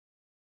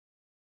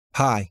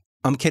Hi,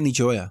 I'm Kenny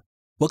Joya.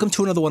 Welcome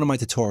to another one of my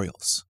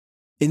tutorials.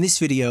 In this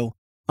video,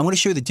 I'm going to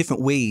show you the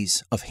different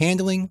ways of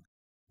handling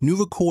new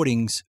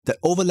recordings that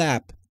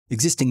overlap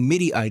existing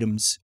MIDI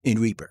items in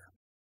Reaper.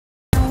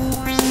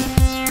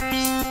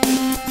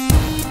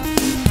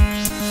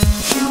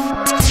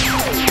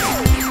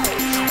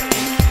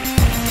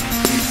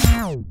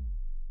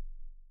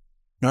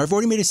 Now, I've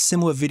already made a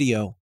similar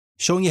video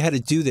showing you how to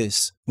do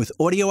this with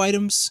audio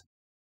items,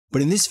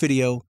 but in this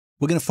video,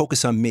 we're going to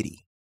focus on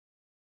MIDI.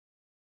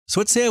 So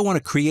let's say I want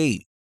to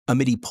create a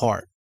MIDI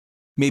part,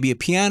 maybe a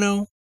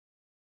piano.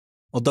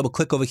 I'll double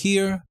click over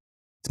here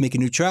to make a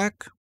new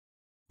track.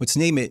 Let's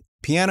name it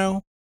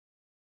piano.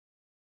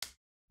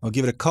 I'll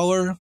give it a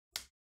color,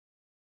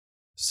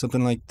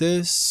 something like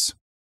this.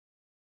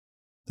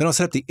 Then I'll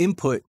set up the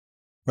input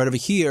right over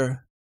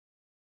here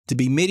to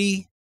be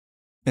MIDI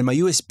and my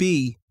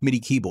USB MIDI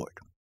keyboard.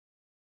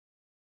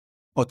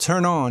 I'll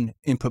turn on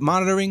input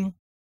monitoring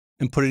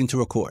and put it into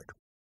record.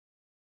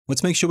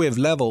 Let's make sure we have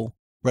level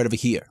right over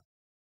here.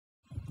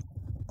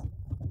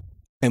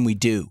 And we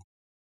do.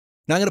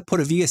 Now I'm going to put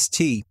a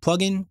VST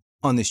plugin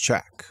on this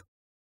track.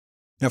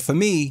 Now for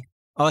me,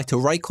 I like to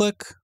right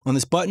click on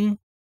this button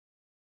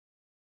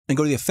and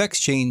go to the effects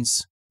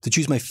chains to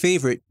choose my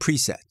favorite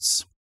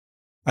presets.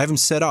 I have them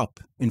set up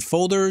in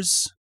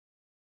folders.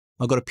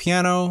 I'll go to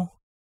piano,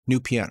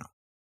 new piano.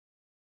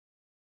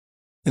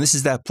 And this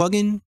is that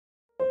plugin.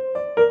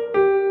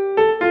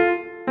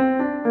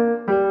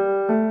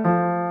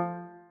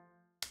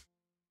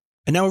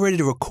 And now we're ready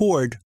to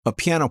record a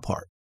piano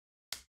part.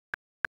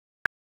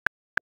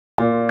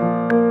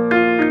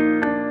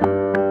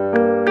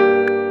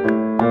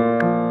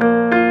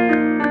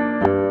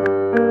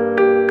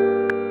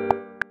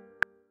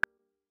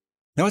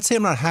 Now let's say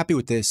I'm not happy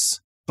with this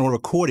and I'll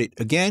record it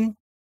again.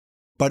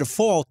 By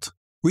default,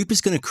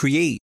 Reaper's going to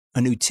create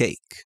a new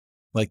take,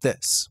 like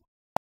this.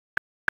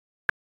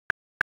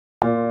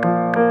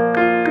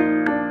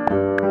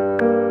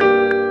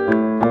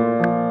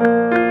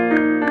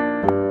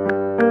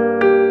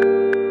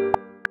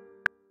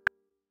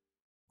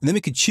 And then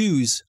we could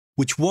choose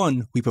which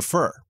one we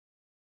prefer.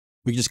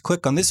 We can just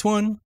click on this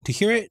one to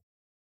hear it.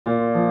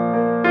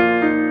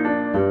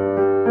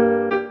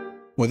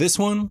 Or this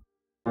one.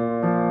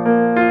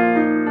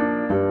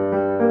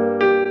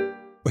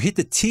 Or hit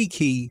the T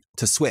key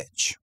to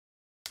switch.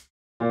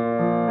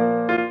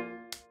 And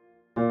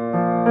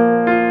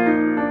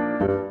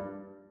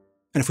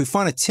if we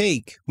find a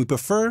take we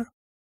prefer,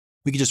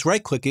 we can just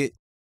right click it,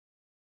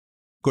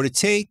 go to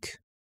take,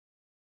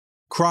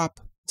 crop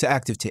to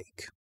active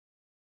take.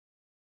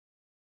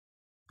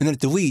 And then it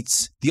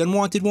deletes the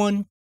unwanted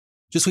one,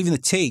 just leaving the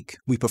take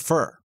we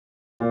prefer.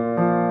 And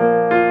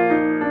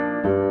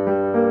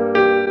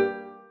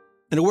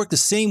it'll work the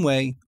same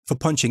way for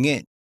punching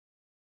in.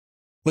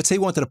 Let's say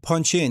we wanted to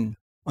punch in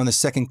on the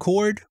second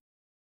chord.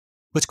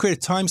 Let's create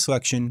a time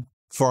selection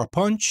for our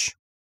punch.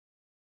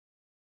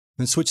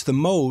 Then switch the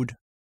mode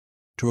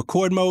to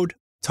record mode,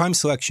 time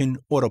selection,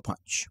 auto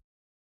punch.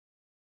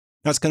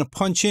 Now it's going to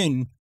punch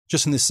in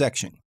just in this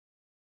section.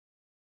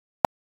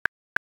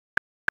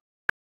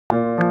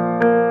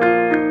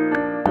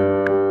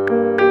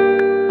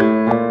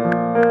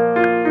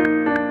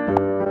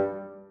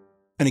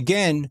 And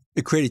again,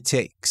 it created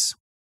takes.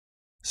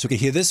 So we can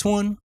hear this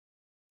one.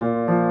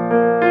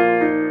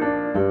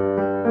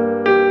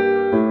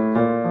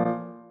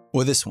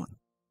 Or this one.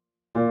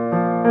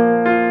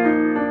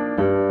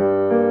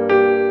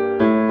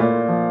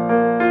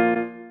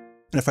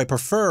 And if I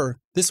prefer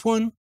this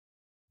one,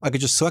 I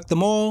could just select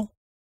them all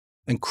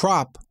and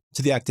crop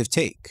to the active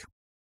take.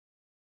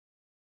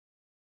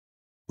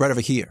 Right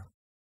over here.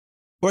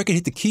 Or I could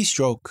hit the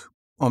keystroke.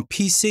 On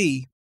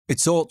PC,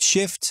 it's Alt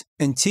Shift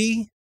and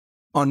T.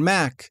 On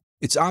Mac,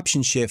 it's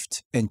Option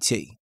Shift and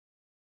T.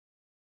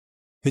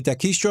 Hit that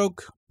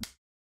keystroke,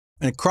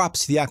 and it crops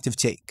to the active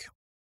take.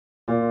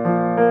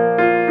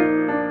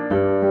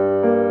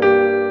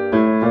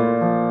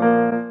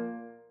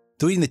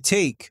 Deleting the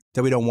take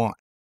that we don't want.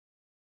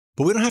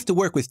 But we don't have to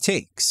work with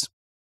takes.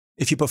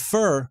 If you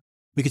prefer,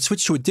 we could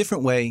switch to a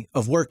different way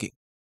of working.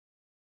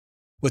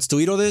 Let's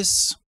delete all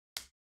this,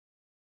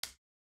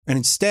 and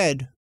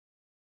instead,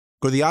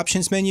 go to the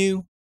Options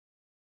menu,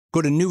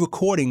 go to New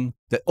Recording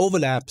that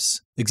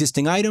overlaps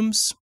existing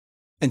items,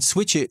 and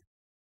switch it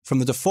from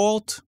the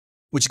default,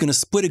 which is going to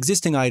split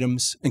existing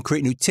items and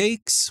create new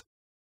takes,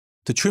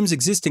 to trims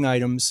existing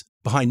items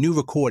behind new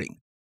recording,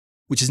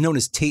 which is known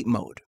as tape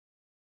mode.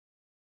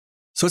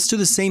 So let's do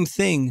the same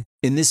thing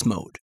in this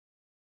mode.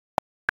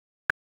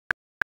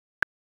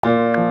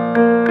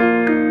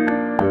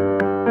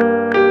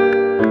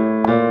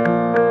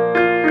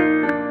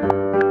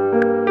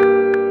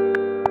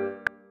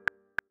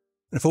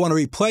 And if I want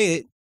to replay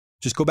it,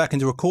 just go back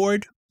into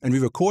record and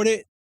re-record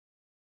it.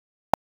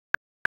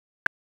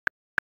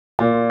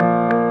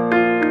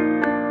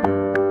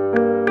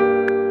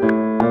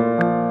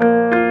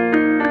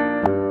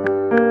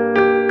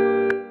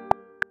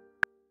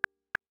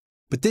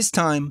 But this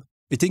time,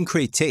 it didn't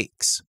create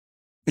takes.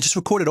 It just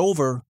recorded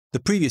over the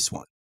previous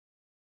one.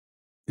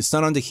 It's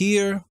not under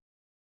here.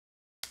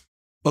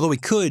 Although we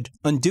could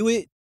undo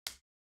it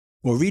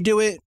or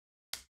redo it,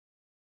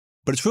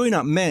 but it's really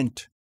not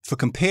meant for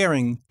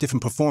comparing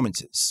different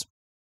performances.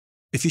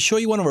 If you're sure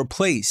you want to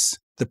replace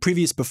the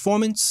previous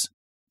performance,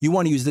 you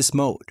want to use this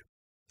mode.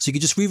 So you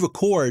can just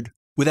re-record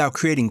without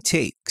creating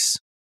takes.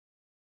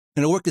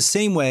 And it'll work the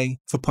same way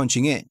for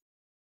punching in.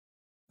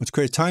 Let's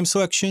create a time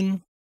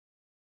selection,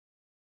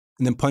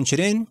 and then punch it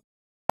in.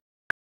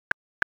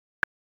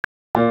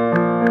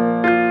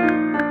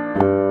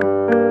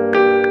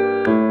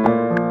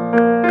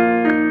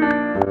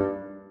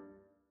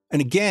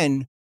 And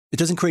again, it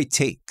doesn't create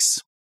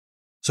takes.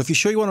 So if you're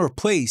sure you want to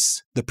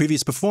replace the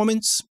previous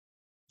performance,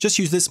 just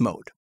use this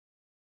mode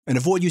and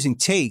avoid using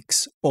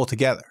takes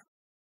altogether.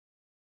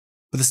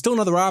 But there's still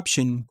another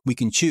option we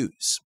can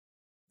choose,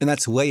 and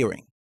that's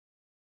layering.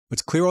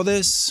 Let's clear all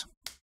this.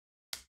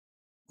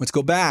 Let's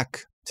go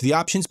back to the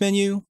options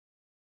menu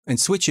and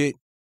switch it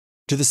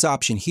to this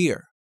option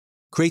here.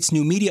 Creates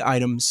new media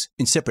items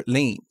in separate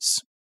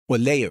lanes or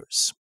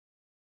layers.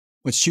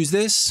 Let's choose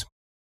this.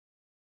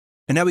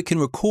 And now we can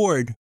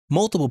record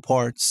multiple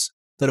parts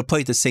that'll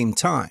play at the same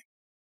time.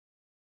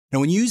 Now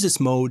when you use this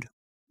mode,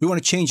 we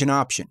want to change an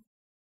option.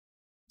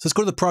 So let's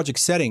go to the project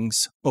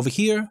settings over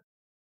here,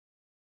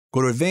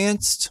 go to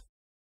advanced,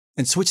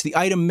 and switch the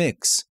item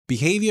mix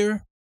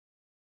behavior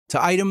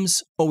to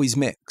items always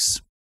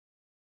mix.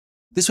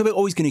 This way we're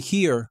always going to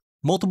hear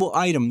multiple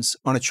items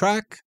on a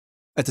track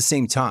at the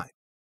same time.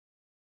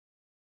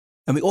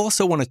 And we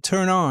also want to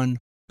turn on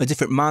a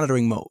different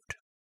monitoring mode.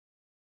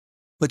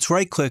 Let's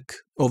right-click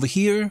over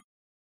here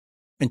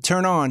and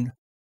turn on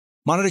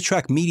Monitor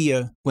Track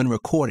Media when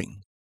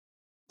recording.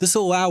 This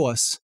will allow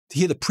us to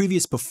hear the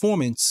previous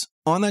performance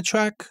on that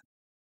track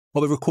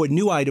while we record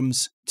new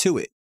items to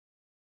it.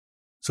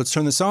 So let's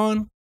turn this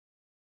on.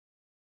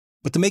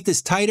 But to make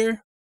this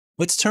tighter,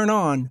 let's turn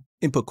on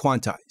Input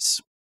Quantize.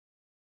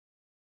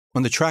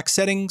 On the track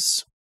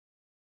settings,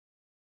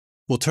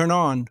 we'll turn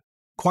on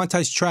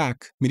Quantize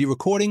Track MIDI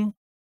Recording.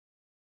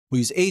 We'll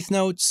use eighth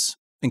notes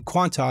and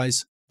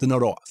quantize the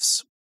note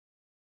offs.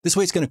 This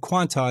way it's going to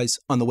quantize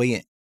on the way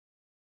in.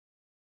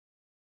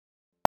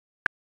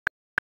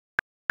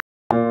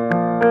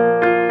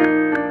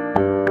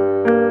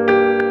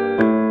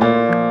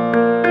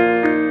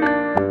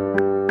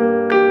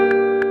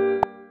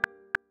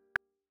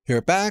 Hear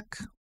it back.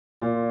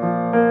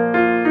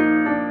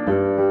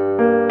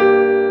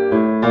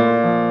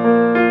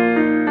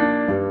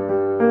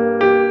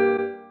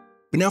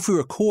 But now if we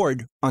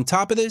record on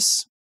top of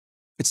this,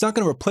 it's not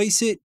going to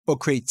replace it or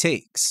create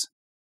takes.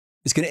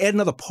 It's going to add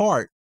another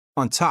part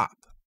on top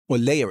or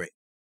layer it,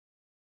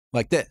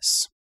 like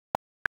this.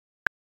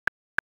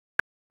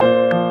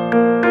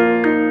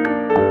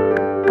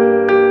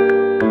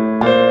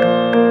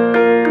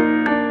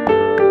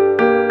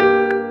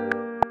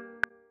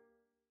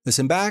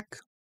 Listen back.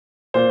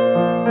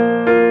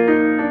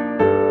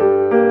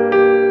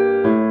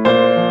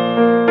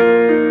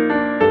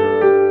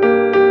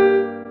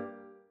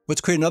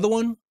 Let's create another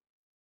one.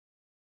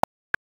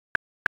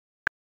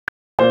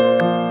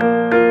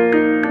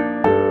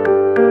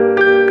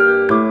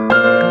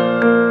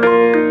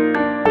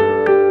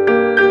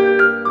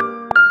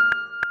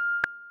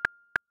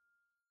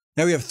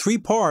 Now we have three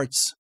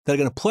parts that are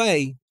going to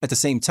play at the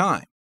same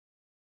time.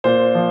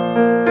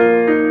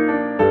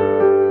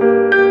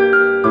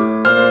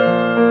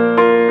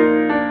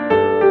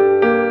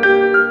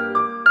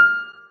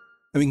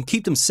 And we can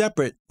keep them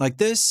separate like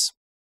this,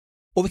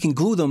 or we can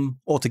glue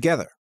them all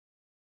together.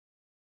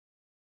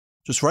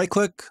 Just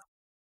right-click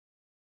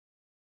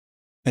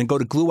and go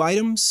to Glue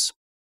Items,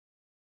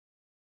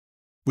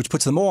 which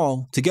puts them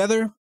all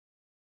together.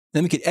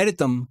 Then we can edit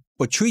them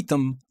or treat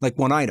them like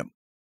one item.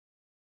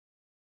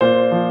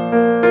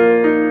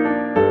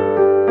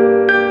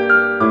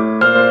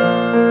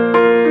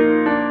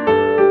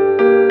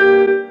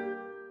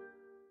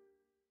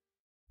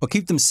 Or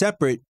keep them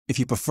separate if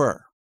you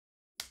prefer.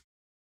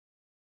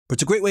 But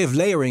it's a great way of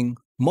layering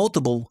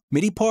multiple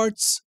MIDI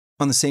parts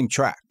on the same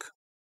track.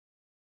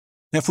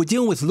 Now, if we're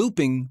dealing with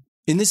looping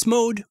in this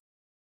mode,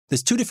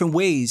 there's two different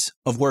ways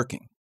of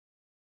working.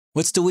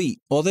 Let's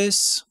delete all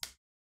this.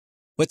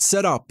 Let's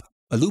set up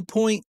a loop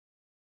point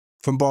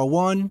from bar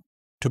 1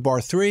 to bar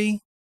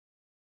 3.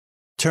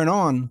 Turn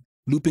on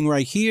looping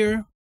right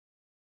here.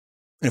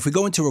 And if we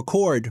go into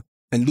record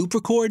and loop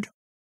record,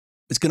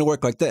 it's going to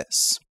work like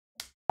this.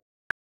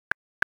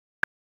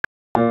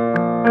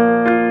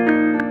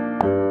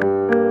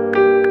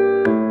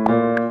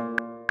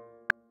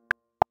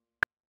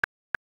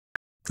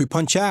 If we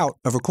punch out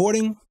of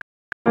recording,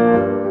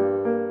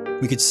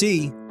 we could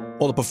see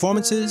all the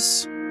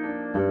performances.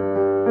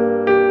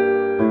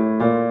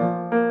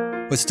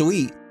 Let's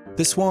delete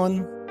this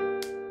one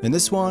and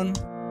this one.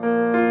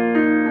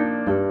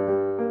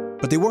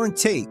 But they weren't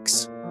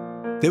takes.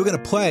 They were going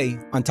to play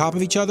on top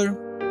of each other.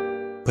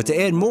 But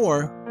to add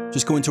more,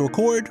 just go into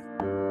record.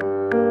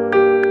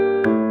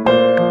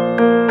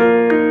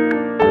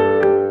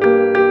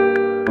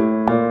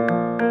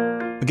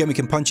 Again, we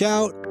can punch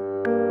out.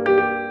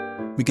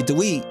 We could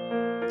delete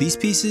these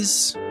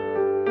pieces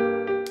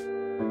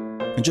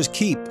and just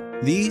keep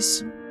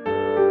these.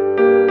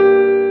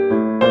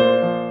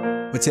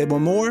 Let's add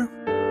one more.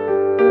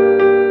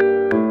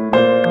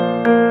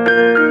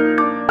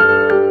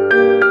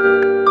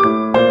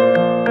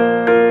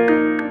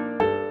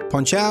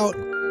 Punch out,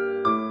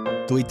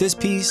 delete this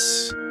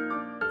piece,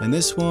 and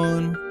this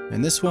one,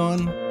 and this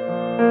one.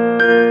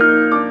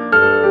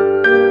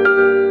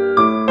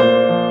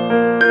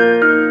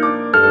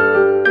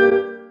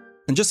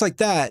 And just like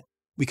that,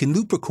 we can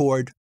loop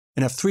record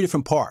and have 3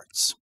 different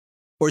parts,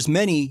 or as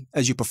many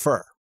as you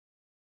prefer.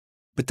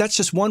 But that's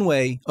just one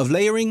way of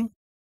layering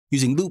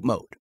using loop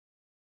mode.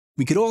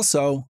 We could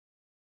also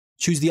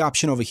choose the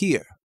option over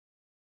here.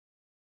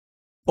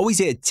 Always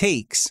add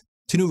takes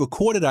to new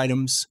recorded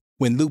items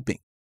when looping.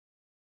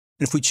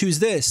 And if we choose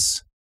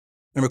this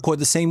and record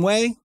the same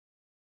way,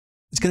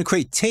 it's going to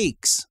create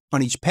takes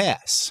on each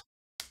pass,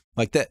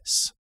 like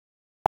this.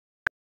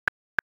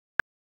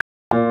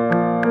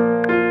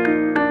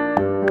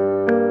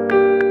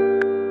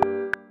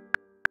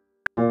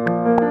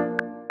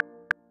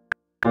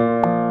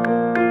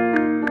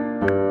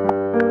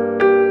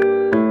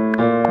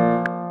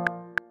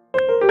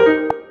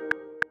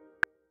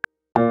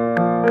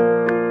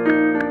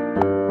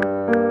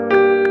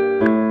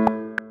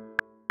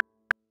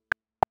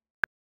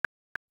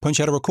 Punch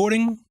out a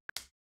recording,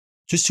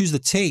 just choose the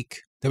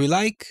take that we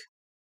like,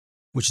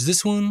 which is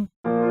this one.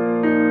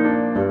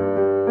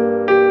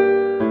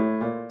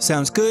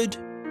 Sounds good.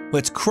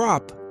 Let's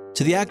crop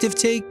to the active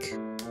take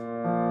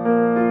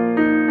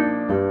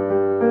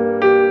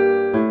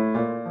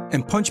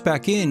and punch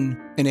back in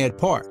and add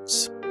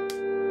parts.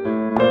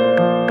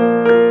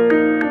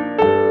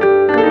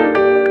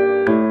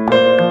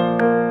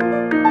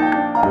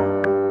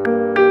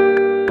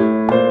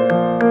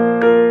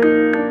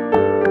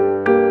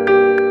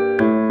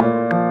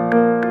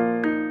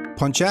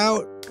 Punch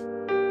out,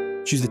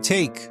 choose the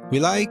take we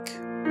like,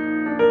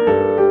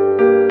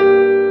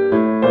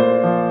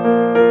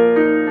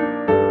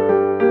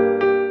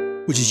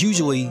 which is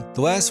usually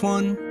the last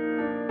one,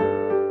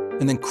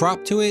 and then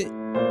crop to it.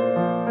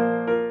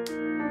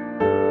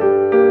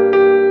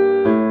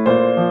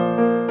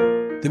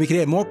 Then we can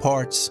add more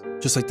parts,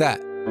 just like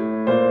that.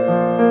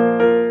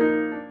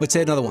 Let's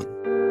add another one.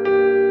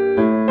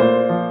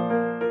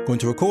 Going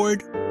to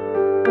record.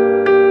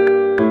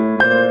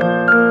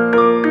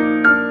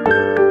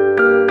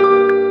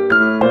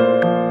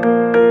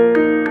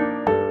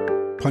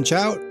 Punch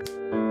out,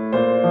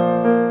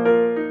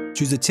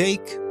 choose the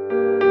take,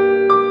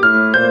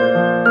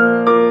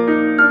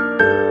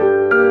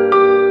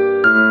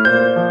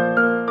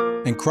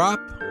 and crop.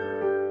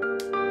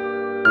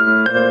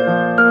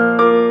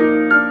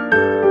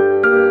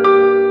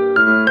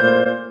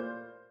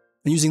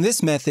 And using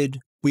this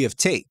method, we have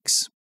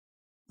takes,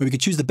 where we can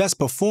choose the best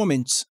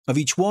performance of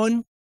each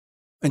one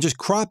and just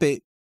crop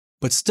it,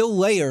 but still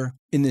layer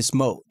in this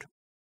mode.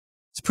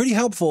 It's pretty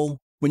helpful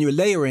when you're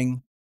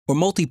layering or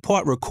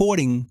multi-part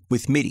recording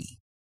with MIDI.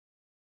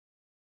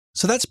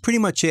 So that's pretty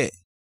much it.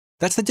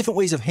 That's the different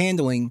ways of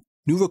handling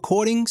new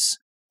recordings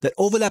that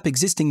overlap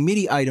existing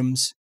MIDI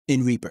items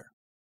in Reaper.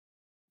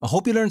 I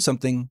hope you learned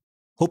something,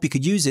 hope you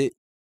could use it,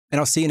 and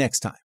I'll see you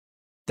next time.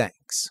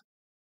 Thanks.